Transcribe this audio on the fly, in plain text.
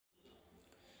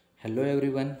Hello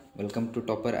everyone, welcome to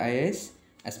Topper IAS.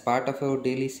 As part of our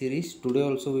daily series, today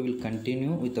also we will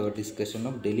continue with our discussion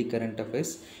of daily current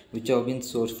affairs which have been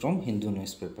sourced from Hindu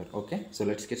newspaper. Okay, so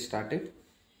let's get started.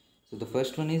 So the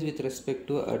first one is with respect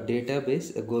to a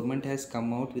database. A government has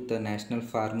come out with a national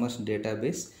farmers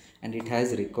database and it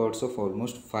has records of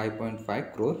almost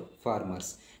 5.5 crore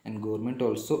farmers, and government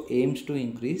also aims to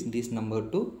increase this number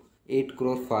to 8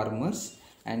 crore farmers.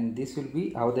 And this will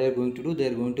be how they are going to do. They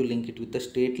are going to link it with the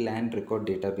state land record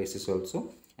databases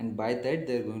also, and by that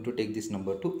they are going to take this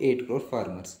number to 8 crore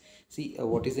farmers. See,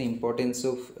 what is the importance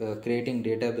of creating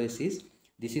databases?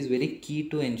 This is very key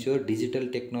to ensure digital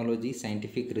technology,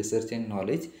 scientific research and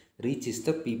knowledge reaches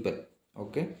the people.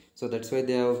 Okay, so that's why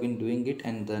they have been doing it,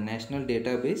 and the national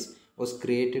database was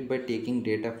created by taking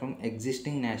data from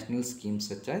existing national schemes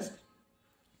such as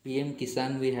PM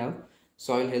Kisan we have,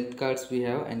 soil health cards we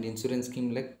have, and insurance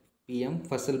scheme like PM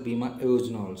Fasal Bima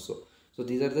Yojana also. So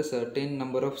these are the certain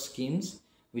number of schemes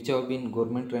which have been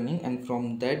government running, and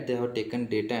from that they have taken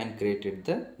data and created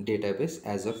the database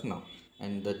as of now.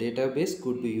 And the database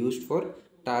could be used for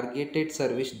targeted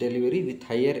service delivery with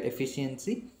higher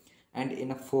efficiency and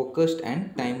in a focused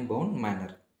and time bound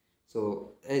manner.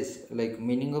 So as like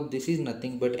meaning of this is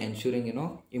nothing but ensuring,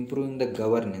 improving the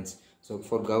governance. So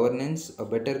for governance, a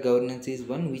better governance is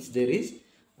one which there is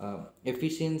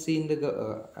efficiency in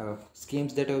the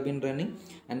schemes that have been running,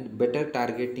 and better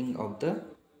targeting of the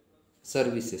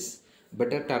services,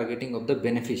 better targeting of the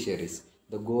beneficiaries.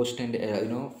 The ghost and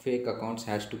fake accounts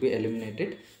has to be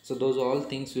eliminated. So those all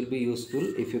things will be useful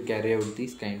if you carry out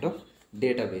these kind of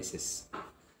databases.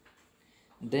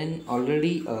 Then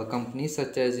already companies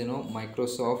such as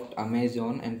Microsoft,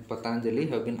 Amazon and Patanjali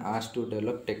have been asked to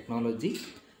develop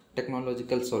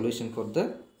technological solution for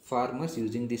the farmers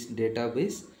using this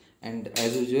database. And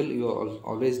as usual, you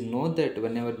always know that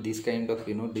whenever this kind of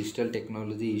digital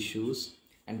technology issues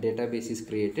and database is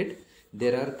created,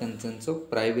 there are concerns of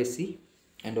privacy,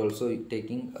 and also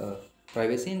taking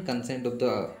privacy and consent of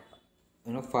the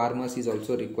farmers is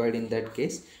also required in that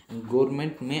case, and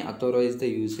government may authorize the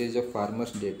usage of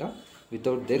farmers data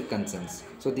without their consents.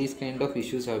 So these kind of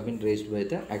issues have been raised by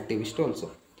the activist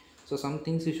also. So some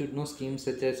things you should know: schemes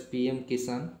such as PM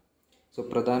Kisan, so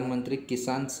Pradhan Mantri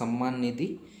Kisan Samman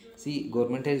Nidhi. See,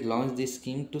 government has launched this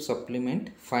scheme to supplement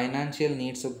financial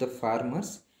needs of the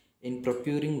farmers in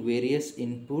procuring various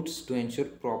inputs to ensure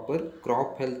proper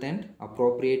crop health and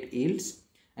appropriate yields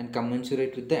and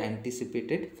commensurate with the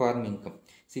anticipated farm income.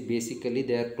 See, basically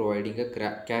they are providing a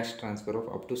cash transfer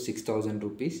of up to 6,000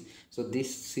 rupees. So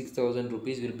this 6,000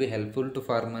 rupees will be helpful to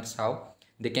farmers. How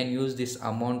they can use this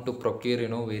amount to procure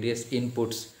various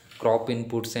inputs, crop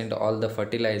inputs and all the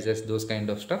fertilizers, those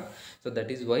kind of stuff. So that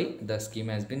is why the scheme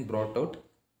has been brought out,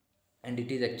 and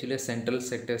it is actually a central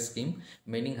sector scheme,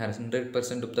 meaning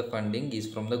 100% of the funding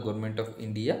is from the government of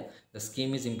India. The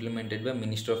scheme is implemented by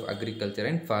Minister of Agriculture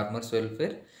and Farmers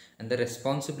Welfare, and the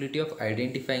responsibility of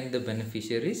identifying the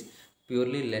beneficiaries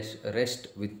purely rest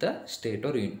with the state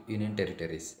or union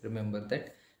territories. Remember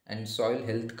that. And soil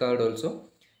health card also.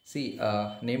 See,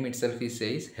 name itself is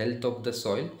says health of the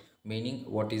soil, meaning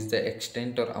what is the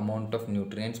extent or amount of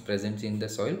nutrients present in the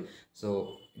soil.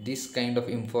 So this kind of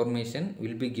information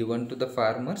will be given to the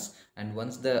farmers, and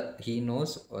once he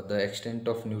knows the extent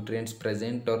of nutrients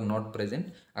present or not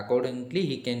present, accordingly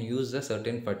he can use the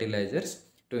certain fertilizers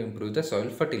to improve the soil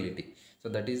fertility. So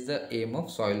that is the aim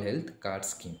of soil health card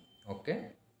scheme. Okay,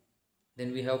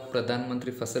 then we have Pradhan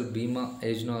Mantri Fasal Bima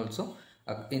Yojana also,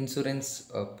 a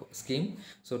insurance scheme.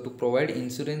 So to provide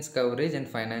insurance coverage and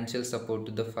financial support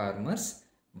to the farmers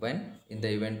when in the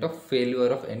event of failure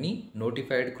of any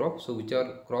notified crop. So which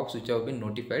are crops which have been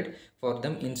notified, for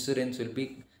them insurance will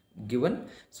be given.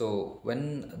 So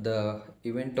when the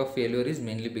event of failure is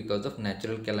mainly because of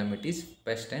natural calamities,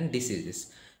 pest and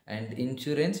diseases, and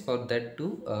insurance for that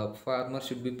too, farmers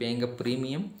should be paying a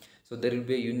premium. So there will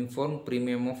be a uniform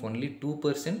premium of only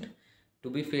 2% to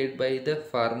be paid by the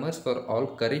farmers for all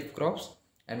kharif crops,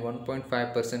 and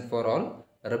 1.5% for all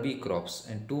rabi crops,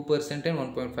 and 2%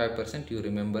 and 1.5%, you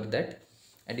remember that.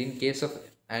 And in case of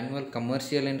annual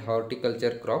commercial and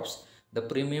horticulture crops, the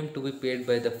premium to be paid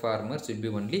by the farmers will be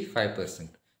only 5%.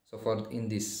 So for in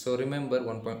this, so remember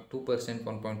 1.2%,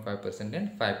 1.5%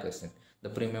 and 5% the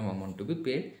premium amount to be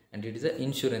paid, and it is an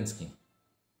insurance scheme.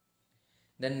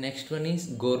 Then next one is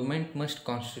government must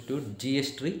constitute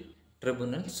GST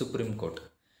tribunal, Supreme Court.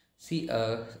 See,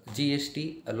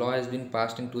 GST a law has been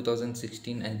passed in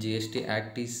 2016, and GST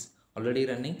Act is already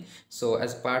running. So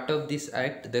as part of this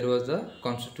act, there was a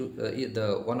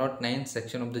the 109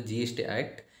 section of the GST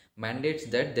Act mandates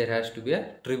that there has to be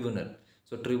a tribunal.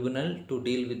 So tribunal to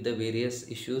deal with the various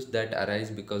issues that arise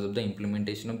because of the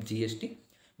implementation of GST,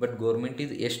 but government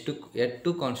is yet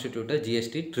to constitute a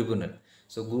GST tribunal.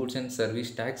 So goods and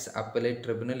service tax appellate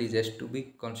tribunal is yet to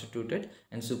be constituted,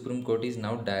 and Supreme Court is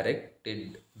now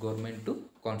directed government to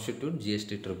constitute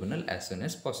GST tribunal as soon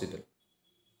as possible.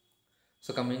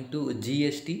 So coming to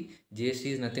GST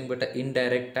is nothing but an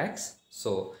indirect tax.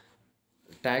 So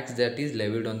tax that is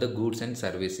levied on the goods and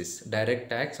services, direct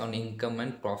tax on income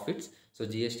and profits. So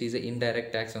GST is an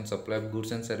indirect tax on supply of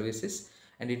goods and services,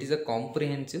 and it is a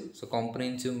comprehensive. So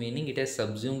comprehensive meaning it has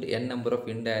subsumed n number of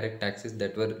indirect taxes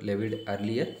that were levied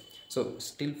earlier. So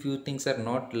still few things are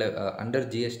not under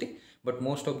GST, but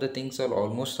most of the things are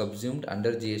almost subsumed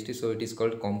under GST. So it is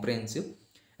called comprehensive,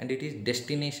 and it is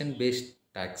destination based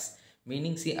tax,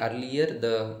 meaning see earlier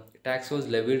the tax was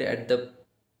levied at the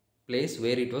place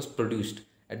where it was produced,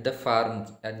 at the farm,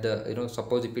 at the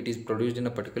suppose if it is produced in a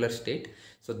particular state,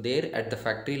 so there at the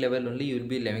factory level only you will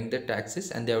be levying the taxes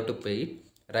and they have to pay it.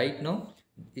 Right now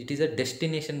it is a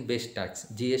destination based tax.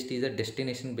 GST is a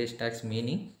destination based tax,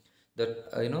 meaning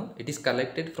that it is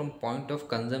collected from point of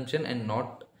consumption and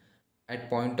not at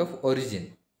point of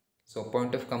origin. So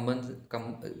point of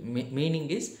meaning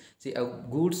is, see, a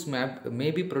goods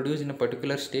may be produced in a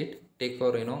particular state, take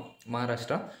for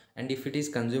Maharashtra, and if it is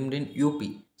consumed in UP,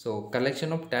 so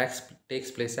collection of tax takes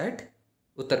place at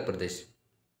Uttar Pradesh.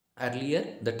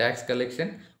 Earlier the tax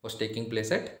collection was taking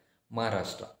place at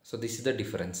Maharashtra. So this is the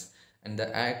difference, and the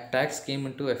tax came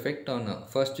into effect on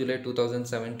 1st July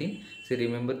 2017. See,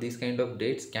 remember these kind of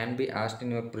dates can be asked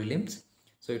in your prelims.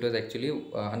 So it was actually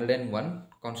 101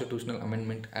 Constitutional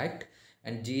Amendment Act,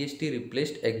 and GST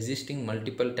replaced existing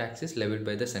multiple taxes levied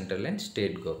by the central and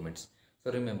state governments.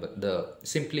 So remember, the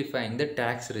simplifying the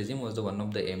tax regime was the one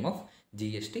of the aim of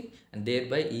GST, and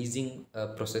thereby easing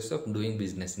process of doing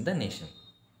business in the nation.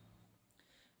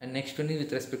 And next one is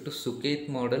with respect to Suket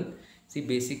model. See,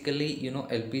 basically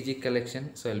LPG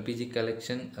collection. So LPG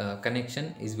collection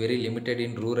connection is very limited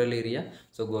in rural area.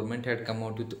 So government had come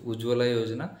out with Ujjwala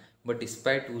Yojana, but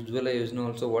despite Ujjwala Yojana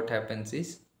also, what happens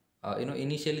is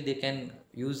initially they can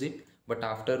use it, but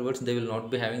afterwards they will not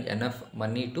be having enough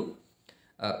money to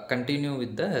continue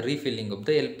with the refilling of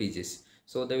the LPGs,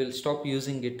 so they will stop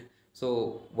using it.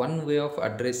 So one way of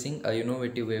addressing a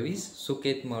innovative way is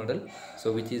Suket model,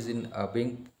 so which is in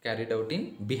being carried out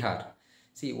in Bihar.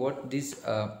 See what this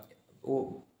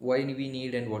why we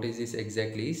need and what is this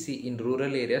exactly. See, in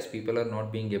rural areas people are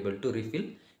not being able to refill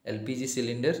LPG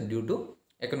cylinders due to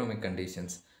economic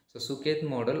conditions. So Suket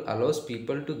model allows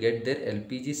people to get their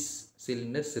LPG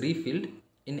cylinders refilled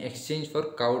in exchange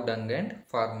for cow dung and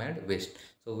farmyard waste.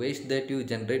 So waste that you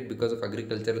generate because of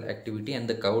agricultural activity and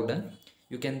the cow dung,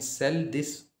 you can sell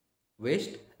this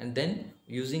waste, and then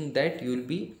using that you will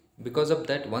be, because of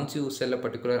that, once you sell a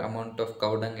particular amount of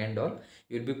cow dung and all,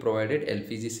 you will be provided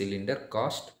LPG cylinder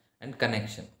cost and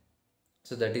connection.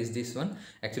 So that is this one.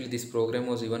 Actually this program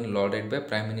was even lauded by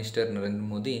Prime Minister Narendra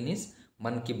Modi in his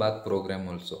Man Ki Baat program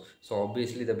also. So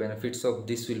obviously the benefits of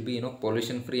this will be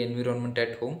pollution free environment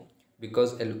at home,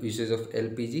 because usage of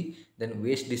LPG. Then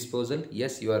waste disposal,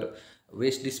 yes, your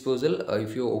waste disposal,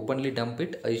 if you openly dump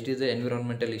it, it is an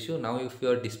environmental issue. Now if you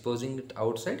are disposing it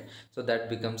outside, so that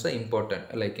becomes important,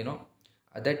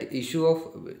 that issue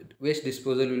of waste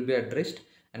disposal will be addressed,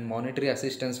 and monetary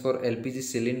assistance for LPG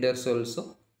cylinders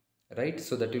also, right?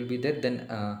 So that will be there. Then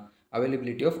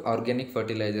availability of organic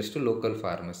fertilizers to local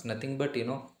farmers, nothing but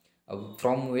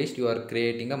from waste you are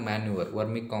creating a manure,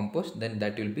 vermicompost, then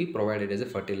that will be provided as a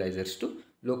fertilizers to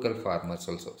local farmers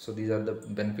also. So these are the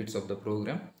benefits of the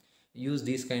program. Use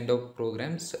these kind of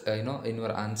programs in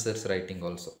your answers writing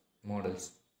also,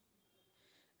 models.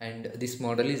 And this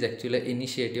model is actually an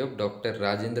initiative of Dr.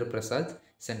 Rajendra Prasad,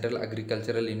 Central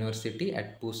Agricultural University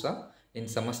at Pusa in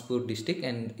Samastpur district,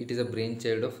 and it is a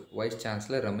brainchild of Vice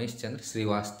Chancellor Ramesh Chandra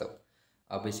Srivastav,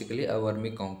 basically a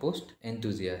vermicompost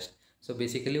enthusiast. So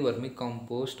basically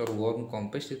vermicompost or worm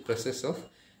compost is process of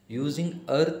using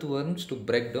earthworms to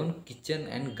break down kitchen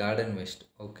and garden waste,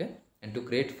 okay, and to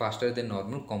create faster than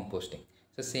normal composting.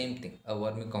 So same thing, a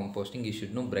vermicomposting, you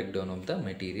should know breakdown of the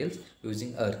materials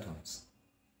using earthworms.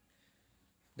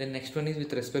 Then next one is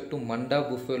with respect to Manda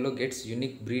buffalo gets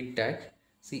unique breed tag.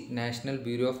 See, National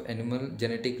Bureau of Animal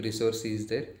Genetic Resources is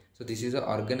there. So this is an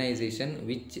organization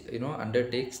which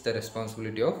undertakes the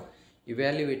responsibility of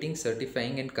evaluating,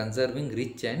 certifying and conserving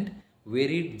rich and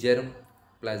varied germ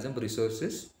plasm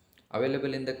resources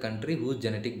available in the country whose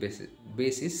genetic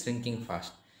base is shrinking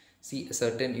fast. See,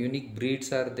 certain unique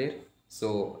breeds are there.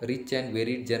 So rich and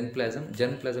varied germ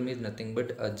plasm is nothing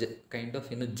but a kind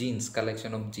of genes,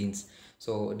 collection of genes.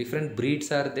 So different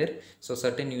breeds are there, so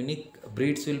certain unique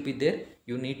breeds will be there.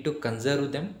 You need to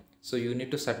conserve them, so you need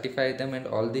to certify them and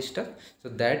all this stuff. So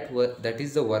that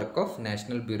is the work of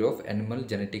National Bureau of Animal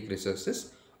Genetic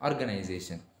Resources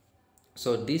organization.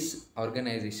 So this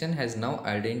organization has now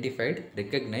identified,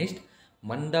 recognized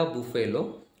Manda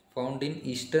buffalo found in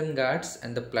Eastern Ghats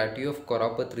and the plateau of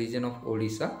Korapat region of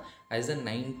Odisha as the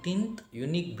 19th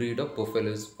unique breed of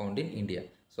buffaloes found in India.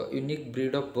 So unique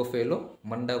breed of buffalo,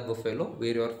 Manda buffalo,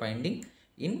 where you are finding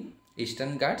in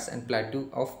Eastern Ghats and plateau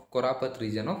of Korapat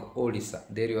region of Odisha.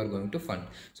 There you are going to find.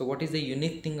 So what is the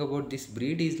unique thing about this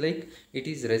breed is like it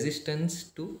is resistance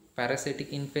to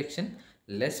parasitic infection,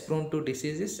 less prone to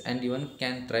diseases, and even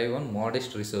can thrive on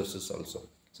modest resources also.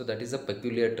 So that is a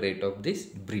peculiar trait of this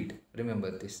breed. Remember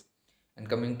this. And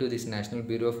coming to this National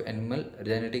Bureau of Animal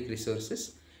Genetic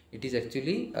Resources, it is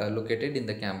actually located in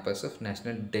the campus of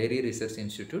National Dairy Research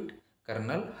Institute,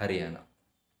 Karnal, Haryana.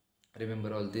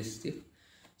 Remember all this stuff.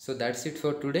 So that's it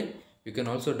for today. You can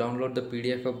also download the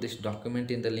PDF of this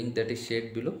document in the link that is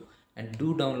shared below, and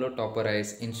do download Topper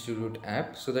IAS Institute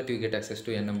app so that you get access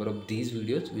to a number of these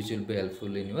videos which will be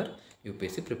helpful in your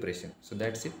UPSC preparation. So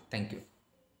that's it. Thank you.